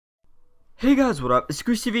Hey guys, what up? It's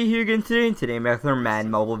GooseTV here again today, and today I'm back with another Madden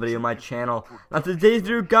mobile video on my channel. Now today's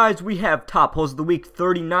video, guys, we have Top Pulls of the Week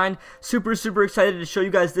 39. Super excited to show you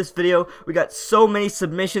guys this video. We got so many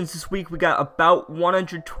submissions this week. We got about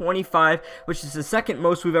 125, which is the second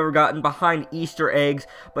most we've ever gotten behind Easter eggs.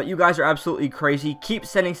 But you guys are absolutely crazy. Keep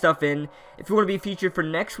sending stuff in. If you want to be featured for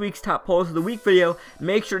next week's Top Pulls of the Week video,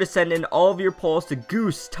 make sure to send in all of your polls to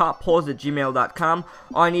GooseTopPulls@gmail.com.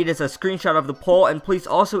 All I need is a screenshot of the poll, and please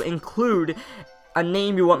also include a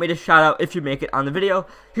name you want me to shout out if you make it on the video.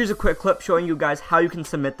 Here's a quick clip showing you guys how you can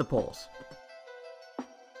submit the polls.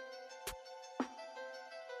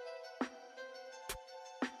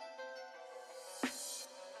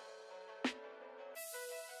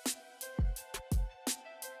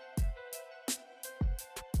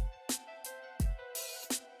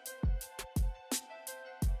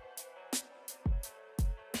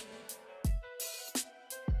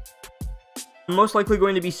 I'm most likely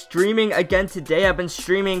going to be streaming again today. I've been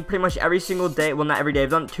streaming pretty much every single day. Well, not every day. I've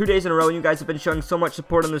done 2 days in a row, and you guys have been showing so much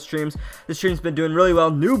support on the streams. The stream's been doing really well.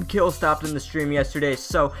 Noob Kill stopped in the stream yesterday,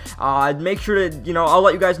 so make sure to, I'll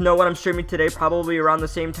let you guys know when I'm streaming today, probably around the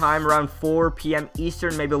same time, around 4 p.m.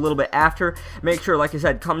 Eastern, maybe a little bit after. Make sure, like I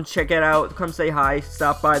said, come check it out. Come say hi.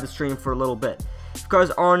 Stop by the stream for a little bit. If you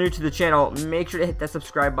guys are new to the channel, make sure to hit that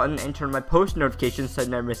subscribe button and turn on my post notifications so you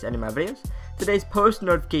never miss any of my videos. Today's post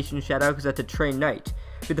notification shout out is at the Train Night.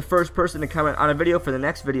 Be the first person to comment on a video for the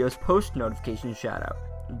next video's post notification shout out.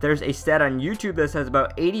 There's a stat on YouTube that says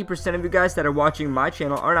about 80% of you guys that are watching my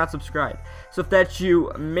channel are not subscribed. So if that's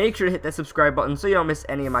you, make sure to hit that subscribe button so you don't miss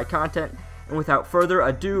any of my content. And without further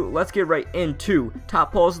ado, let's get right into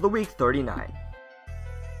Top Polls of the Week 39.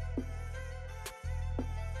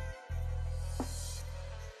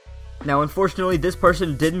 Now, unfortunately, this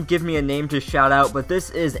person didn't give me a name to shout out, but this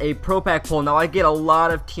is a Pro Pack poll. Now, I get a lot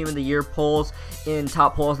of Team of the Year polls in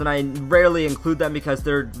Top Polls, and I rarely include them because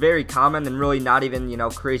they're very common and really not even,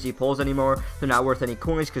 crazy polls anymore. They're not worth any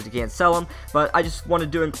coins because you can't sell them, but I just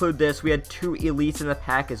wanted to include this. We had 2 elites in the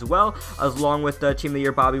pack as well, along with the Team of the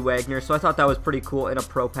Year Bobby Wagner, so I thought that was pretty cool in a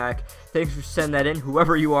Pro Pack. Thanks for sending that in,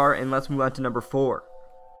 whoever you are, and let's move on to number 4.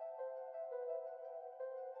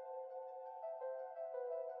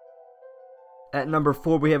 At number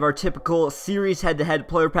 4, we have our typical series head-to-head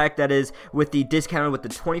player pack that is with the discounted with the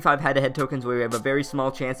 25 head-to-head tokens, where we have a very small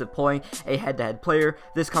chance of pulling a head-to-head player.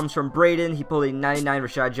 This comes from Braden. He pulled a 99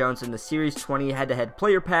 Rashad Jones in the series 20 head-to-head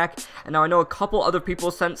player pack. And now I know a couple other people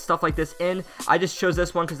sent stuff like this in. I just chose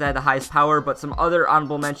this one because it had the highest power, but some other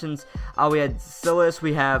honorable mentions. We had Silas,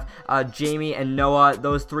 we have Jamie, and Noah.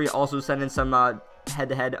 Those 3 also sent in some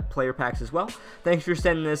head-to-head player packs as well. Thanks for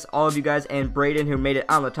sending this, all of you guys, and Braden, who made it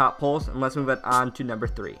on the top polls. And let's move it on to number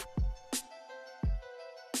 3.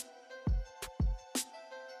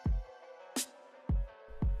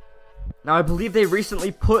 Now, I believe they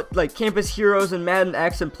recently put, Campus Heroes and Madden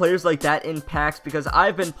X and players like that in packs, because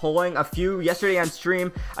I've been pulling a few. Yesterday on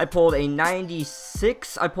stream, I pulled a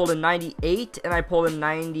 96, I pulled a 98, and I pulled a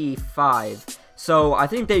 95. So, I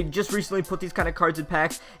think they just recently put these kind of cards in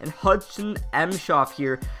packs, and Hudson Emshoff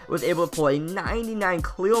here was able to pull a 99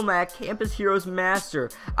 Khalil Mack Campus Heroes Master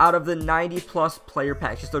out of the 90-plus player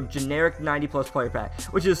pack. Just a generic 90-plus player pack,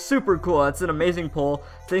 which is super cool. That's an amazing pull.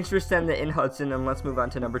 Thanks for sending it in, Hudson, and let's move on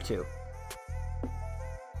to number 2.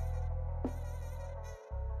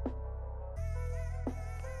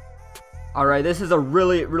 Alright, this is a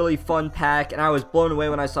really fun pack, and I was blown away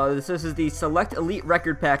when I saw this. This is the Select Elite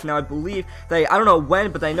Record Pack. Now, I believe I don't know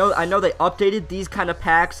when, but I know they updated these kind of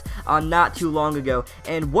packs not too long ago.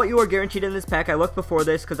 And what you are guaranteed in this pack, I looked before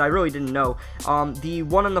this because I really didn't know. The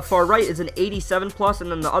one on the far right is an 87 plus, and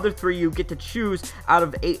then the other 3 you get to choose out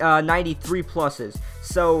of 93 pluses.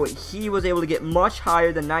 So he was able to get much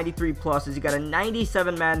higher than 93 pluses. He got a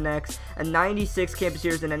 97 Madden X, a 96 Campus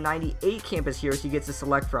Heroes, and a 98 Campus Heroes he gets to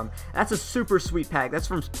select from. That's a super sweet pack. That's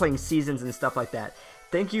from playing seasons and stuff like that.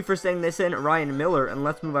 Thank you for sending this in, Ryan Miller, and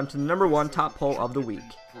let's move on to the number 1 top poll of the week.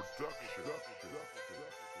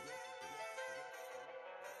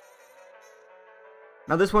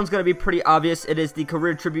 Now, this one's going to be pretty obvious. It is the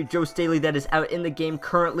Career Tribute Joe Staley that is out in the game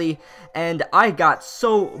currently, and I got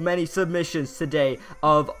so many submissions today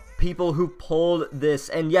of people who pulled this,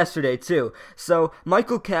 and yesterday too. So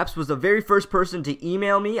Michael Caps was the very first person to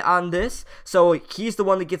email me on this, so he's the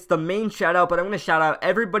one that gets the main shout out, but I'm going to shout out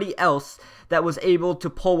everybody else that was able to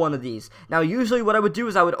pull one of these. Now, usually what I would do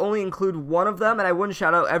is I would only include one of them, and I wouldn't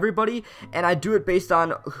shout out everybody, and I'd do it based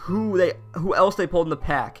on who else they pulled in the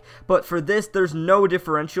pack. But for this, there's no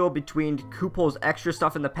differential between who pulls extra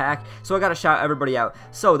stuff in the pack, so I gotta shout everybody out.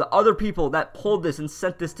 So the other people that pulled this and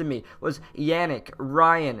sent this to me was Yannick,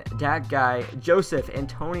 Ryan, Dat Guy, Joseph,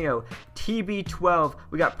 Antonio, TB12,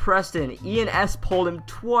 we got Preston, Ian S pulled him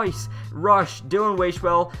twice, Rush, Dylan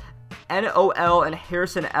Washwell, NOL, and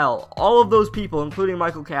Harrison L. All of those people, including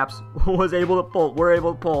Michael Caps, were able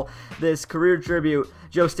to pull this career tribute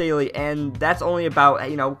Joe Staley, and that's only about,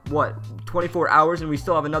 24 hours, and we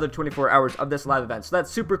still have another 24 hours of this live event, so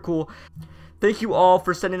that's super cool. Thank you all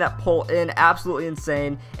for sending that poll in, absolutely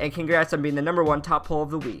insane, and congrats on being the #1 top poll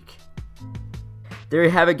of the week. There you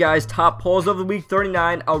have it, guys. Top polls of the week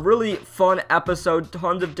 39. A really fun episode.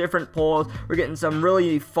 Tons of different polls. We're getting some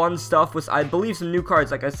really fun stuff with, I believe, some new cards,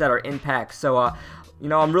 like I said, are in packs. So,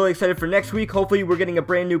 I'm really excited for next week. Hopefully, we're getting a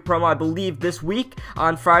brand new promo, I believe, this week.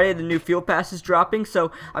 On Friday, the new Field Pass is dropping.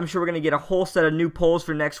 So, I'm sure we're going to get a whole set of new polls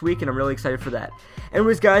for next week, and I'm really excited for that.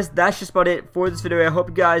 Anyways, guys, that's just about it for this video. I hope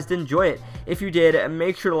you guys did enjoy it. If you did,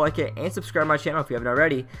 make sure to like it and subscribe to my channel if you haven't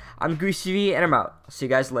already. I'm GooseTV, and I'm out. See you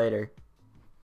guys later.